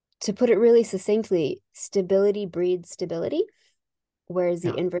to put it really succinctly, stability breeds stability, whereas the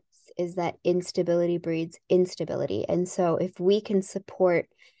Yeah. inverse is that instability breeds instability. And so if we can support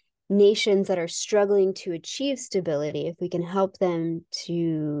nations that are struggling to achieve stability, if we can help them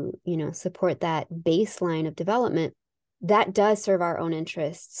to, support that baseline of development, that does serve our own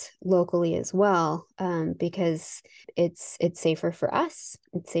interests locally as well, because it's safer for us,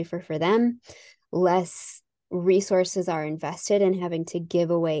 it's safer for them, less resources are invested in having to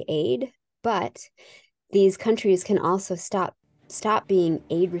give away aid, but these countries can also stop being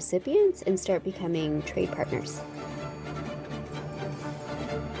aid recipients and start becoming trade partners.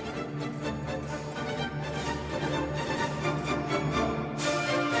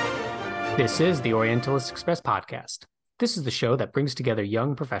 This is the Orientalist Express podcast. This is the show that brings together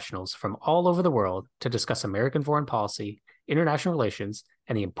young professionals from all over the world to discuss American foreign policy, international relations,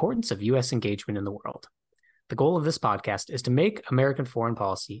 and the importance of U.S. engagement in the world. The goal of this podcast is to make American foreign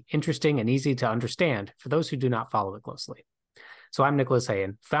policy interesting and easy to understand for those who do not follow it closely. So I'm Nicholas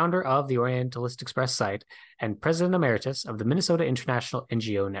Hayen, founder of the Orientalist Express site and president emeritus of the Minnesota International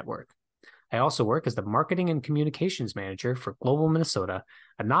NGO Network. I also work as the marketing and communications manager for Global Minnesota,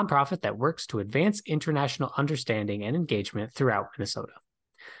 a nonprofit that works to advance international understanding and engagement throughout Minnesota.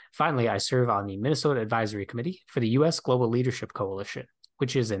 Finally, I serve on the Minnesota Advisory Committee for the U.S. Global Leadership Coalition,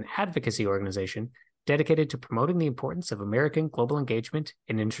 which is an advocacy organization dedicated to promoting the importance of American global engagement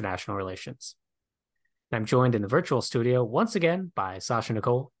in international relations. I'm joined in the virtual studio once again by Sasha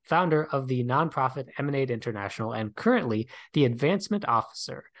Nicole, founder of the nonprofit Emanate International and currently the advancement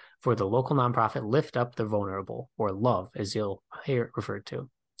officer for the local nonprofit Lift Up the Vulnerable, or LOVE, as you'll hear it referred to.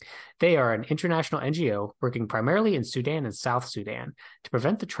 They are an international NGO working primarily in Sudan and South Sudan to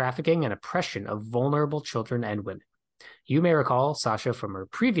prevent the trafficking and oppression of vulnerable children and women. You may recall Sasha from her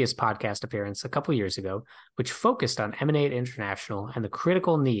previous podcast appearance a couple years ago, which focused on Emanate International and the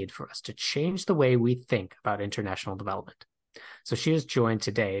critical need for us to change the way we think about international development. So she is joined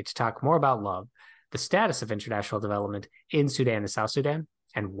today to talk more about LOVE, the status of international development in Sudan and South Sudan,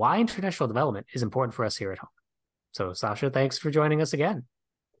 and why international development is important for us here at home. So Sasha, thanks for joining us again.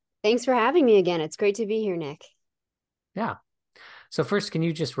 Thanks for having me again. It's great to be here, Nick. Yeah. So first, can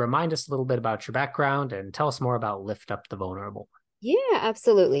you just remind us a little bit about your background and tell us more about Lift Up the Vulnerable? Yeah,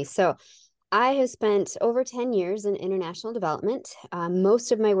 absolutely. So I have spent over 10 years in international development.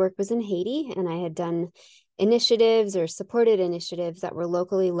 Most of my work was in Haiti, and I had done initiatives or supported initiatives that were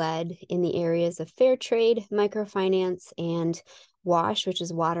locally led in the areas of fair trade, microfinance, and WASH, which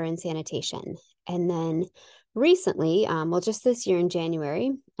is water and sanitation. And then recently, just this year in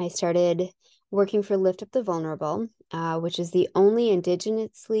January, I started working for Lift Up the Vulnerable, which is the only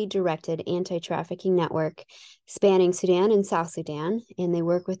indigenously directed anti-trafficking network spanning Sudan and South Sudan, and they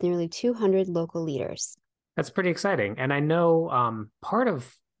work with nearly 200 local leaders. That's pretty exciting. And I know part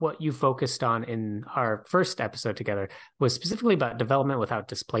of what you focused on in our first episode together was specifically about development without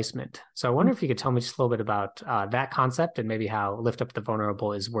displacement. So I wonder if you could tell me just a little bit about that concept and maybe how Lift Up the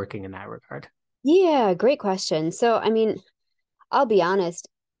Vulnerable is working in that regard. Yeah, great question. So, I'll be honest,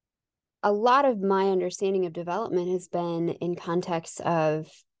 a lot of my understanding of development has been in context of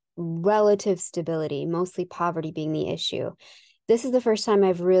relative stability, mostly poverty being the issue. This is the first time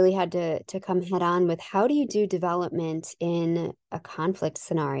I've really had to come head on with how do you do development in a conflict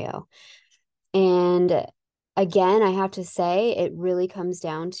scenario? And again, I have to say, it really comes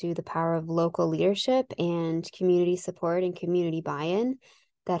down to the power of local leadership and community support and community buy-in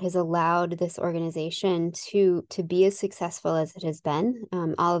that has allowed this organization to be as successful as it has been.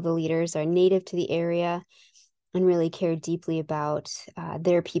 All of the leaders are native to the area and really care deeply about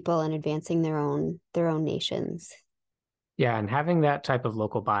their people and advancing their own nations. Yeah, and having that type of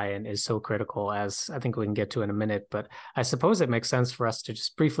local buy-in is so critical, as I think we can get to in a minute. But I suppose it makes sense for us to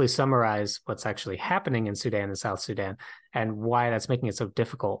just briefly summarize what's actually happening in Sudan and South Sudan and why that's making it so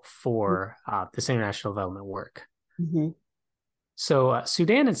difficult for this international development work. Mm-hmm. So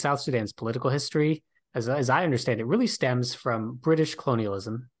Sudan and South Sudan's political history, as I understand it, really stems from British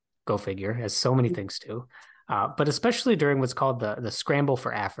colonialism, go figure, as so many things do, but especially during what's called the Scramble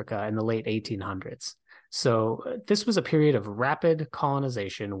for Africa in the late 1800s. So this was a period of rapid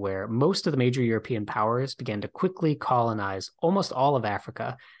colonization where most of the major European powers began to quickly colonize almost all of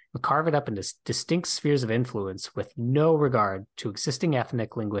Africa and carve it up into distinct spheres of influence with no regard to existing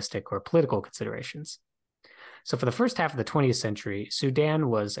ethnic, linguistic, or political considerations. So for the first half of the 20th century, Sudan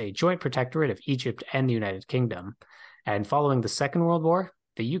was a joint protectorate of Egypt and the United Kingdom. And following the Second World War,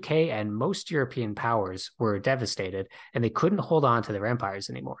 the UK and most European powers were devastated, and they couldn't hold on to their empires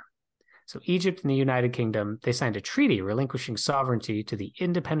anymore. So Egypt and the United Kingdom, they signed a treaty relinquishing sovereignty to the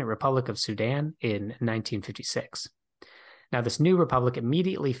Independent Republic of Sudan in 1956. Now, this new republic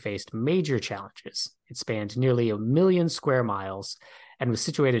immediately faced major challenges. It spanned nearly 1 million square miles and was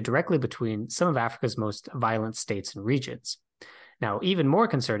situated directly between some of Africa's most violent states and regions. Now, even more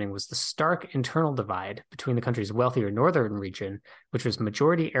concerning was the stark internal divide between the country's wealthier northern region, which was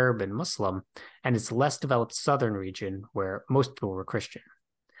majority Arab and Muslim, and its less developed southern region, where most people were Christian.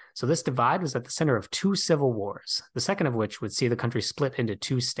 So this divide was at the center of two civil wars, the second of which would see the country split into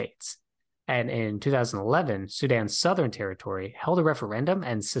two states. And in 2011, Sudan's southern territory held a referendum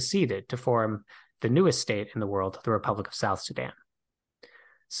and seceded to form the newest state in the world, the Republic of South Sudan.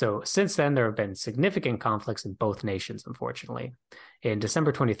 So since then, there have been significant conflicts in both nations, unfortunately. In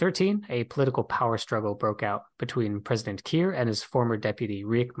December 2013, a political power struggle broke out between President Kiir and his former deputy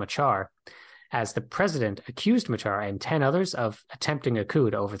Riek Machar, as the president accused Machar and 10 others of attempting a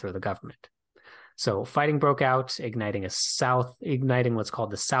coup to overthrow the government. So fighting broke out, igniting what's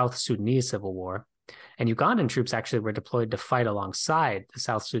called the South Sudanese Civil War. And Ugandan troops actually were deployed to fight alongside the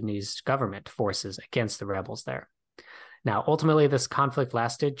South Sudanese government forces against the rebels there. Now, ultimately, this conflict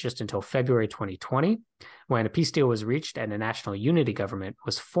lasted just until February 2020, when a peace deal was reached and a national unity government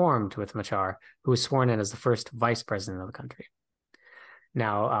was formed with Machar, who was sworn in as the first vice president of the country.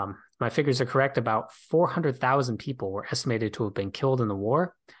 Now, my figures are correct. About 400,000 people were estimated to have been killed in the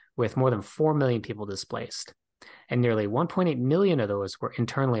war, with more than 4 million people displaced. And nearly 1.8 million of those were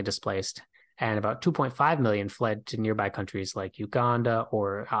internally displaced, and about 2.5 million fled to nearby countries like Uganda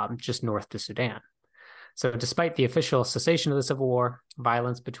or just north to Sudan. So despite the official cessation of the civil war,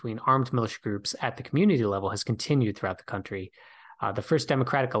 violence between armed militia groups at the community level has continued throughout the country. The first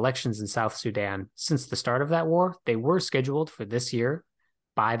democratic elections in South Sudan since the start of that war, they were scheduled for this year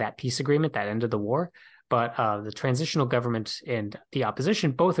by that peace agreement that ended the war. But the transitional government and the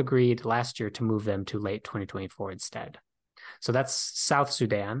opposition both agreed last year to move them to late 2024 instead. So that's South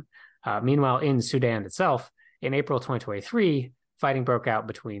Sudan. Meanwhile, in Sudan itself, in April 2023, fighting broke out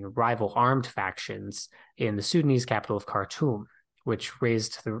between rival armed factions in the Sudanese capital of Khartoum, which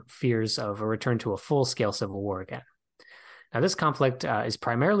raised the fears of a return to a full-scale civil war again. Now, this conflict is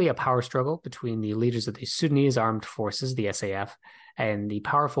primarily a power struggle between the leaders of the Sudanese Armed Forces, the SAF, and the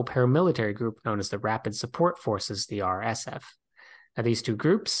powerful paramilitary group known as the Rapid Support Forces, the RSF. Now, these two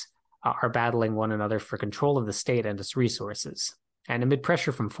groups are battling one another for control of the state and its resources. And amid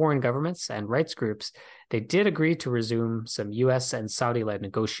pressure from foreign governments and rights groups, they did agree to resume some US and Saudi-led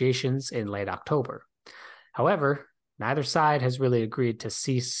negotiations in late October. However, neither side has really agreed to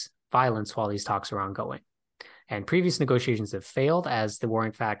cease violence while these talks are ongoing. And previous negotiations have failed as the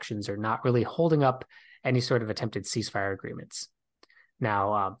warring factions are not really holding up any sort of attempted ceasefire agreements.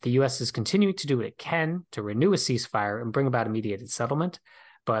 Now, the US is continuing to do what it can to renew a ceasefire and bring about a mediated settlement,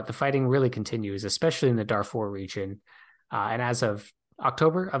 but the fighting really continues, especially in the Darfur region. And as of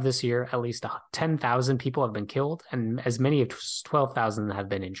October of this year, at least 10,000 people have been killed and as many as 12,000 have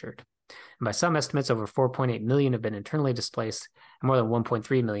been injured. And by some estimates, over 4.8 million have been internally displaced and more than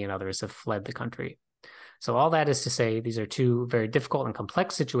 1.3 million others have fled the country. So all that is to say, these are two very difficult and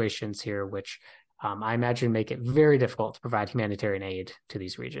complex situations here, which I imagine make it very difficult to provide humanitarian aid to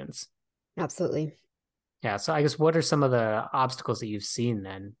these regions. Absolutely. Yeah. So I guess what are some of the obstacles that you've seen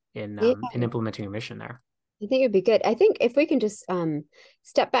then in implementing your mission there? I think it'd be good. I think if we can just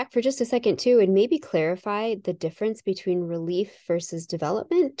step back for just a second too, and maybe clarify the difference between relief versus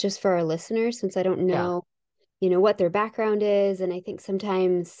development, just for our listeners, since I don't know, what their background is, and I think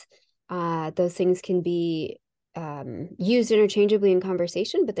sometimes those things can be used interchangeably in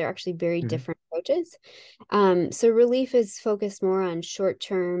conversation, but they're actually very different approaches. So relief is focused more on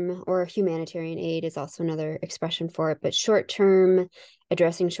short-term, or humanitarian aid is also another expression for it, but short-term,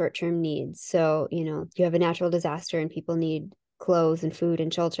 addressing short-term needs. So, you have a natural disaster and people need clothes and food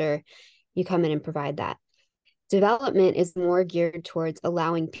and shelter, you come in and provide that. Development is more geared towards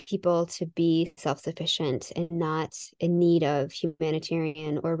allowing people to be self-sufficient and not in need of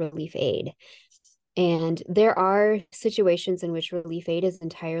humanitarian or relief aid. And there are situations in which relief aid is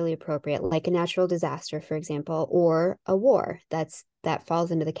entirely appropriate, like a natural disaster, for example, or a war. That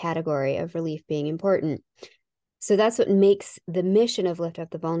falls into the category of relief being important. So that's what makes the mission of Lift Up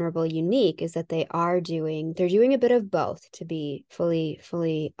the Vulnerable unique, is that they're doing a bit of both, to be fully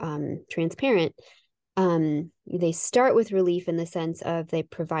transparent. They start with relief in the sense of they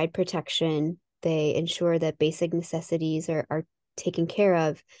provide protection, they ensure that basic necessities are taken care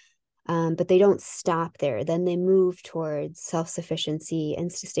of, but they don't stop there. Then they move towards self-sufficiency and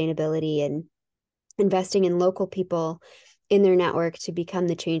sustainability and investing in local people in their network to become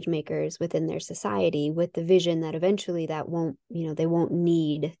the change makers within their society, with the vision that eventually they won't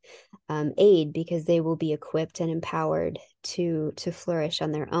need aid, because they will be equipped and empowered to flourish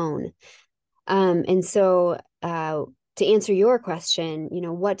on their own. And so to answer your question,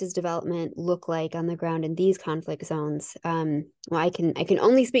 what does development look like on the ground in these conflict zones? Well, I can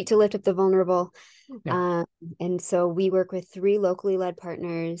only speak to Lift Up the Vulnerable. Yeah. Um, and so we work with 3 locally led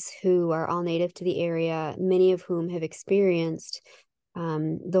partners who are all native to the area, many of whom have experienced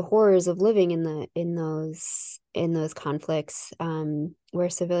the horrors of living in those conflicts, where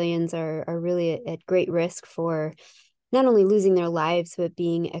civilians are really at great risk for not only losing their lives but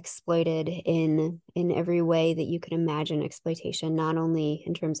being exploited in every way that you can imagine exploitation, not only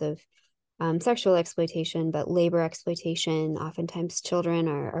in terms of sexual exploitation but labor exploitation. Oftentimes children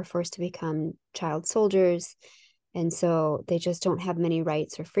are forced to become child soldiers, and so they just don't have many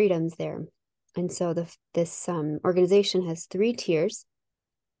rights or freedoms there. And so this organization has 3 tiers.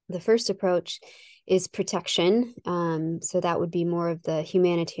 The first approach is protection. So that would be more of the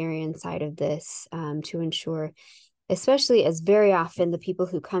humanitarian side of this, to ensure, especially as very often the people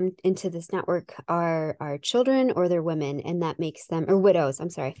who come into this network are children or they're women, and that makes them, or widows, I'm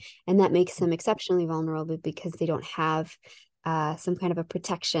sorry, and that makes them exceptionally vulnerable because they don't have some kind of a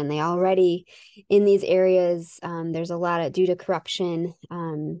protection. They already, in these areas, there's a lot of, due to corruption,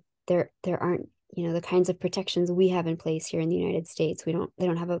 there aren't, the kinds of protections we have in place here in the United States. They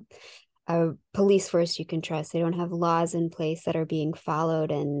don't have a police force you can trust. They don't have laws in place that are being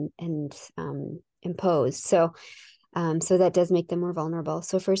followed and imposed. So that does make them more vulnerable.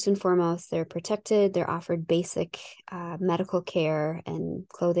 So first and foremost, they're protected. They're offered basic medical care and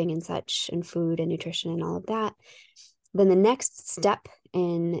clothing and such, and food and nutrition and all of that. Then the next step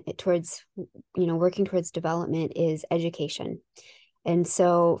towards, working towards development is education. And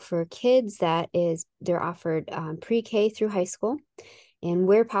so for kids, they're offered pre-K through high school. And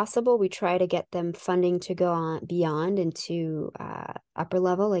where possible, we try to get them funding to go on beyond into upper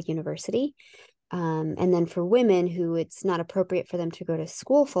level, like university. And then for women who it's not appropriate for them to go to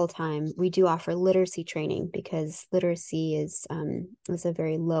school full time, we do offer literacy training, because literacy is a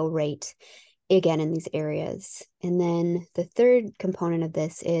very low rate, again, in these areas. And then the third component of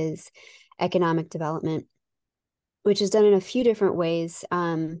this is economic development, which is done in a few different ways.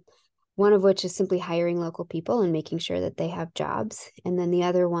 One of which is simply hiring local people and making sure that they have jobs. And then the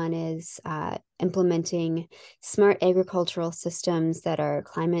other one is implementing smart agricultural systems that are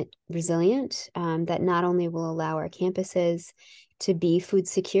climate resilient, that not only will allow our campuses to be food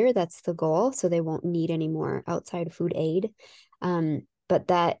secure, that's the goal, so they won't need any more outside food aid, but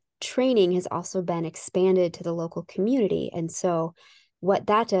that training has also been expanded to the local community. And so what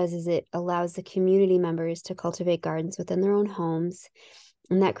that does is it allows the community members to cultivate gardens within their own homes.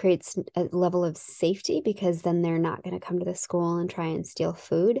 And that creates a level of safety, because then they're not going to come to the school and try and steal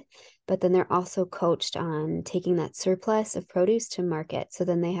food. But then they're also coached on taking that surplus of produce to market. So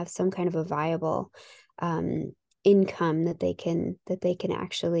then they have some kind of a viable income that they can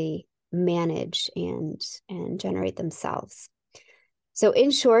actually manage and generate themselves. So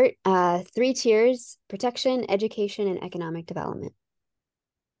in short, 3 tiers: protection, education, and economic development.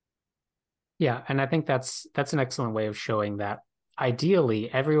 Yeah, and I think that's an excellent way of showing that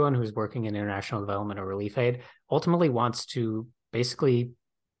ideally everyone who's working in international development or relief aid ultimately wants to basically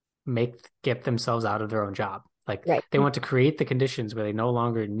get themselves out of their own job. Like Right. they want to create the conditions where they no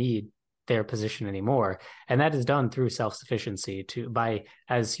longer need their position anymore. And that is done through self-sufficiency by,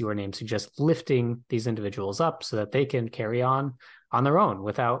 as your name suggests, lifting these individuals up so that they can carry on their own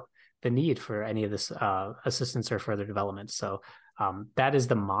without the need for any of this assistance or further development. So that is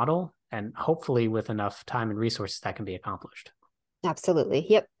the model. And hopefully with enough time and resources that can be accomplished. Absolutely.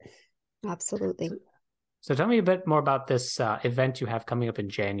 Yep. Absolutely. So tell me a bit more about this event you have coming up in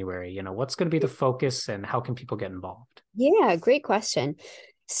January. What's going to be the focus and how can people get involved? Yeah, great question.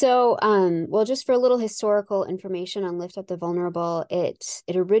 So, well, just for a little historical information on Lift Up the Vulnerable, it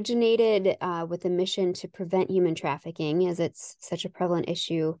originated with a mission to prevent human trafficking, as it's such a prevalent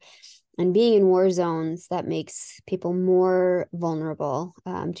issue. And being in war zones, that makes people more vulnerable,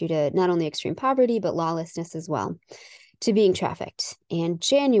 due to not only extreme poverty, but lawlessness as well, to being trafficked. And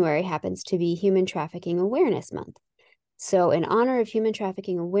January happens to be Human Trafficking Awareness Month. So, in honor of Human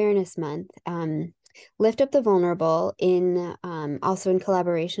Trafficking Awareness Month, Lift Up the Vulnerable, also in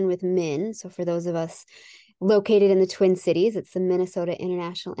collaboration with MIN. So, for those of us located in the Twin Cities, it's the Minnesota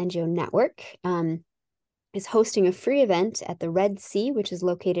International NGO Network, is hosting a free event at the Red Sea, which is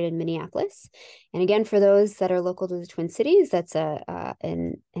located in Minneapolis. And again, for those that are local to the Twin Cities, that's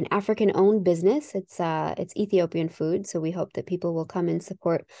an African-owned business. It's Ethiopian food, so we hope that people will come and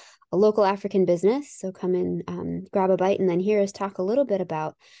support a local African business. So come and grab a bite, and then hear us talk a little bit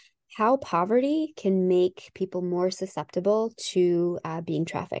about how poverty can make people more susceptible to being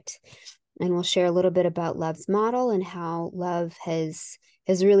trafficked. And we'll share a little bit about Love's model and how Love has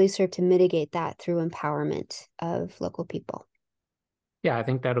really served to mitigate that through empowerment of local people. Yeah, I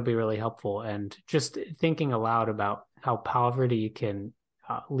think that'll be really helpful. And just thinking aloud about how poverty can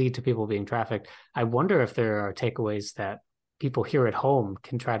lead to people being trafficked, I wonder if there are takeaways that people here at home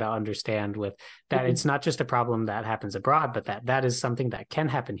can try to understand with that Mhm. it's not just a problem that happens abroad, but that is something that can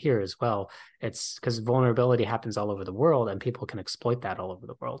happen here as well. It's because vulnerability happens all over the world and people can exploit that all over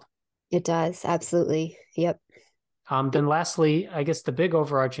the world. It does, absolutely. Yep. Then lastly, I guess the big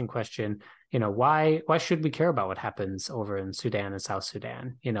overarching question, why should we care about what happens over in Sudan and South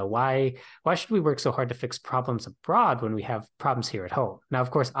Sudan? Why should we work so hard to fix problems abroad when we have problems here at home? Now,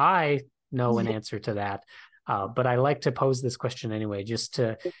 of course, I know an answer to that, but I like to pose this question anyway, just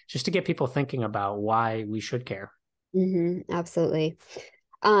to get people thinking about why we should care. Absolutely.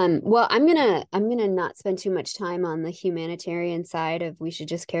 Well, I'm gonna not spend too much time on the humanitarian side of we should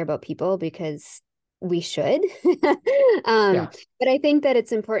just care about people because we should. um, Yeah, but I think that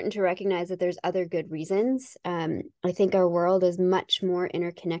it's important to recognize that there's other good reasons. I think our world is much more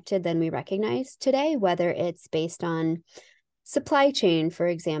interconnected than we recognize today, whether it's based on supply chain, for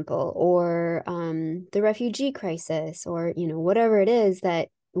example, or the refugee crisis, or whatever it is that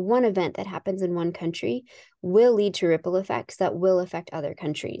one event that happens in one country will lead to ripple effects that will affect other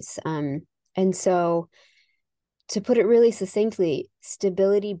countries. And so, to put it really succinctly,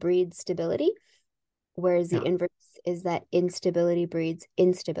 stability breeds stability, whereas the yeah. inverse is that instability breeds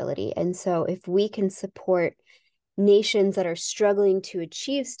instability. And so, if we can support nations that are struggling to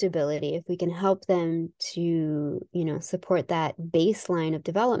achieve stability, if we can help them to, support that baseline of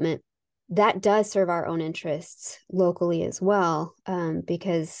development, that does serve our own interests locally as well,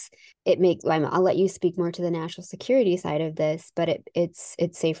 because it makes. I'll let you speak more to the national security side of this, but it's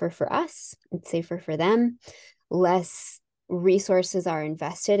safer for us. It's safer for them. Less resources are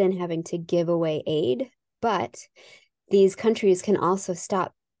invested in having to give away aid, but these countries can also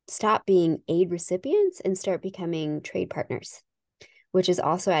stop being aid recipients and start becoming trade partners, which is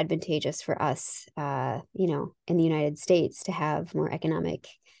also advantageous for us, in the United States to have more economic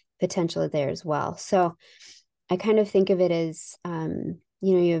potential there as well. So I kind of think of it as,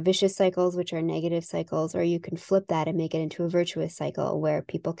 you have vicious cycles, which are negative cycles, or you can flip that and make it into a virtuous cycle where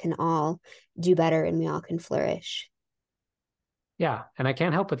people can all do better and we all can flourish. Yeah. And I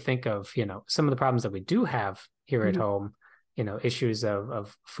can't help but think of, some of the problems that we do have here at Mhm. home, issues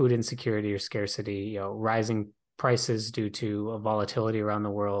of food insecurity or scarcity, rising prices due to volatility around the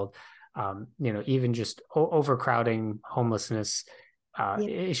world, even just overcrowding, homelessness, Yeah.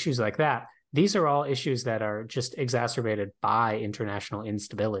 issues like that. These are all issues that are just exacerbated by international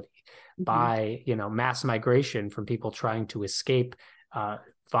instability, Mhm. by, mass migration from people trying to escape uh,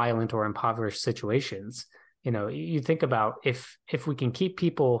 violent or impoverished situations. You think about if we can keep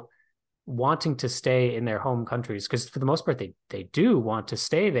people wanting to stay in their home countries, because for the most part they do want to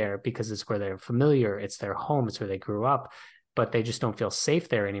stay there because it's where they're familiar, it's their home, it's where they grew up, but they just don't feel safe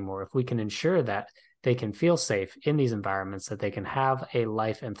there anymore. If we can ensure that they can feel safe in these environments, that they can have a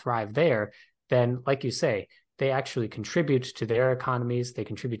life and thrive there, then like you say, they actually contribute to their economies, they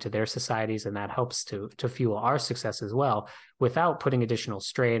contribute to their societies, and that helps to fuel our success as well without putting additional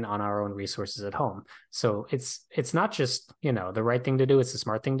strain on our own resources at home. So it's not just, the right thing to do, it's the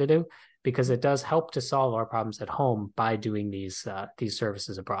smart thing to do, because it does help to solve our problems at home by doing these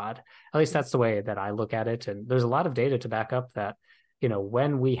services abroad. At least that's the way that I look at it. And there's a lot of data to back up that,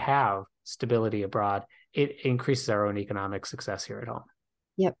 when we have stability abroad, it increases our own economic success here at home.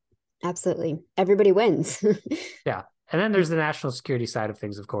 Yep. Absolutely. Everybody wins. Yeah. And then there's the national security side of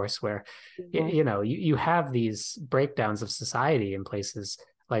things, of course, where Yeah. you have these breakdowns of society in places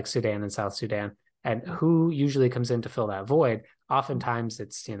like Sudan and South Sudan, and who usually comes in to fill that void? Oftentimes,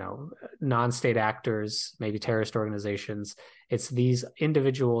 it's non-state actors, maybe terrorist organizations. It's these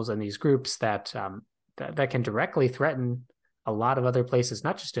individuals and these groups that can directly threaten a lot of other places,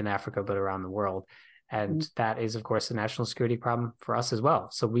 not just in Africa but around the world. And that is, of course, a national security problem for us as well.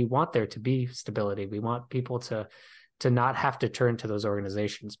 So we want there to be stability. We want people to not have to turn to those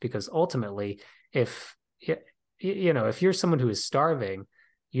organizations, because ultimately, if if you're someone who is starving,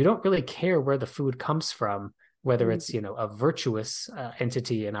 you don't really care where the food comes from, whether it's a virtuous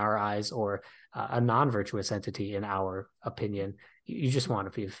entity in our eyes or a non-virtuous entity in our opinion. You just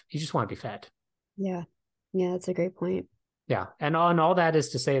want to be fed. Yeah. Yeah, that's a great point. Yeah, and all that is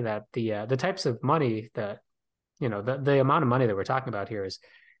to say that the types of money that the amount of money that we're talking about here is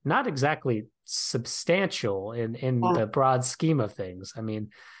not exactly substantial in Yeah. the broad scheme of things. I mean,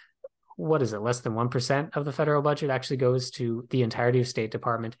 what is it? Less than 1% of the federal budget actually goes to the entirety of State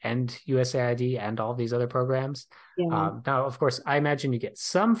Department and USAID and all these other programs. Yeah. Now, of course, I imagine you get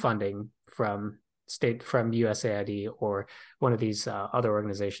some funding from USAID or one of these other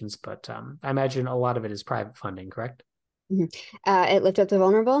organizations, but I imagine a lot of it is private funding, correct? Mhm. It Lift Up the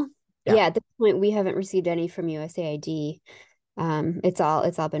Vulnerable. Yeah. Yeah, at this point we haven't received any from USAID. It's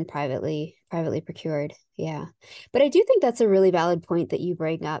all been privately procured. Yeah. But I do think that's a really valid point that you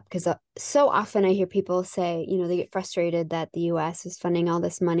bring up because so often I hear people say, they get frustrated that the US is funding all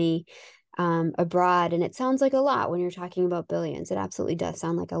this money abroad. And it sounds like a lot when you're talking about billions. It absolutely does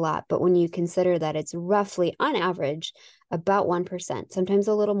sound like a lot. But when you consider that it's roughly on average about 1%, sometimes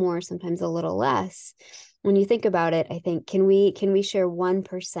a little more, sometimes a little less. When you think about it, I think can we share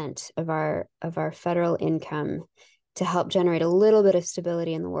 1% of our federal income to help generate a little bit of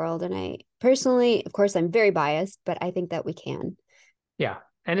stability in the world? And I personally, of course, I'm very biased, but I think that we can. Yeah.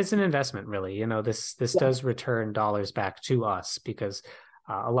 And it's an investment, really. This Yeah. does return dollars back to us because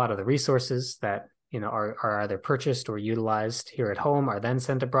a lot of the resources that are either purchased or utilized here at home are then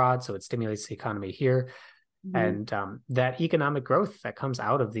sent abroad. So it stimulates the economy here. Mhm. And that economic growth that comes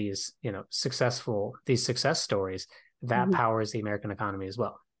out of these success stories, that Mhm. powers the American economy as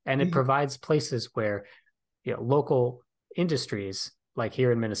well. And it Mhm. provides places where local industries like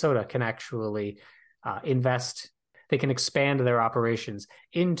here in Minnesota can actually invest. They can expand their operations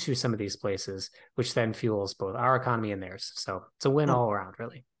into some of these places, which then fuels both our economy and theirs. So it's a win Ab- all around,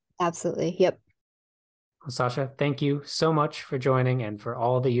 really. Absolutely. Yep. Well, Sasha, thank you so much for joining and for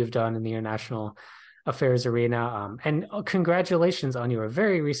all that you've done in the international affairs arena. And congratulations on your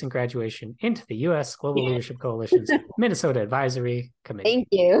very recent graduation into the U.S. Global Yeah. Leadership Coalition's Minnesota Advisory Committee. Thank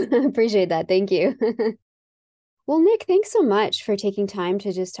you. Appreciate that. Thank you. Well, Nick, thanks so much for taking time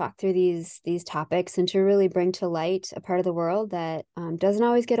to just talk through these topics and to really bring to light a part of the world that doesn't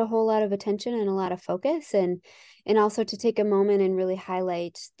always get a whole lot of attention and a lot of focus, and also to take a moment and really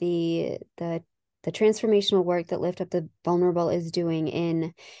highlight the transformational work that Lift Up the Vulnerable is doing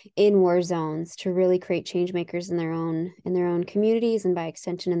in war zones to really create change makers in their own communities and by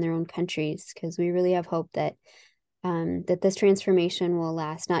extension in their own countries, because we really have hope that this transformation will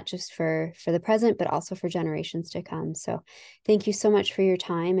last not just for the present, but also for generations to come. So thank you so much for your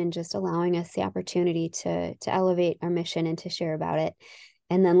time and just allowing us the opportunity to elevate our mission and to share about it.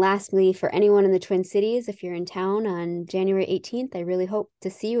 And then lastly, for anyone in the Twin Cities, if you're in town on January 18th, I really hope to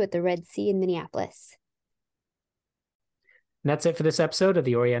see you at the Red Sea in Minneapolis. And that's it for this episode of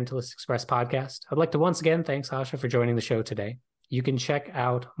the Orientalist Express podcast. I'd like to once again thank Sasha for joining the show today. You can check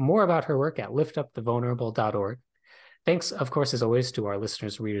out more about her work at liftupthevulnerable.org. Thanks, of course, as always, to our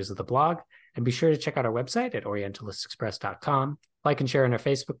listeners and readers of the blog. And be sure to check out our website at orientalistexpress.com, like and share on our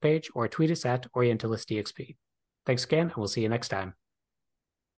Facebook page, or tweet us at OrientalistEXP. Thanks again, and we'll see you next time.